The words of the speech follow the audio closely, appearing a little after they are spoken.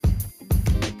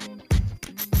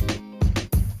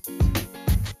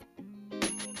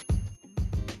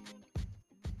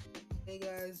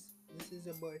this is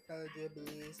your boy Tyler J.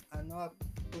 Belize. I know I'm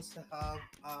supposed to have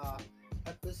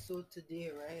episode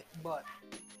today, right? But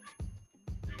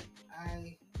I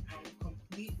am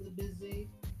completely busy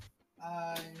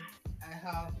and I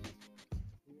have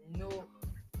no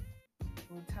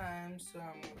time, so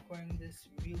I'm recording this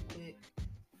real quick,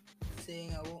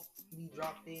 saying I won't be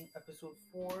dropping episode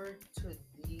 4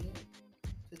 today,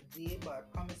 but I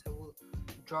promise I will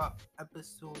drop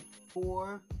episode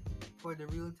 4 for the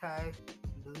real time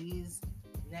Belize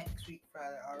next week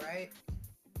Friday, alright?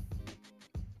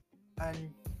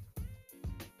 And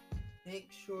make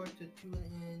sure to tune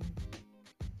in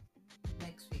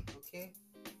next week, okay?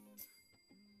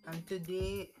 And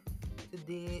today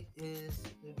is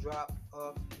the drop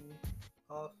of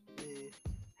the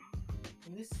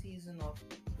new season of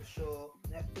the show,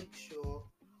 Netflix show,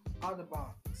 Outer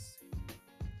Banks.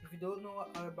 If you don't know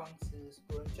what Outer Banks is,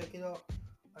 go and check it out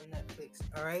on Netflix.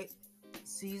 Alright?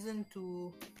 Season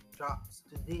 2 drops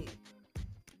today.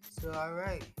 So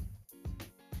alright.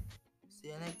 See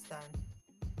you next time.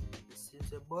 This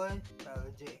is your boy,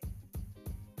 Tyler J.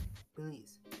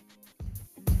 Please.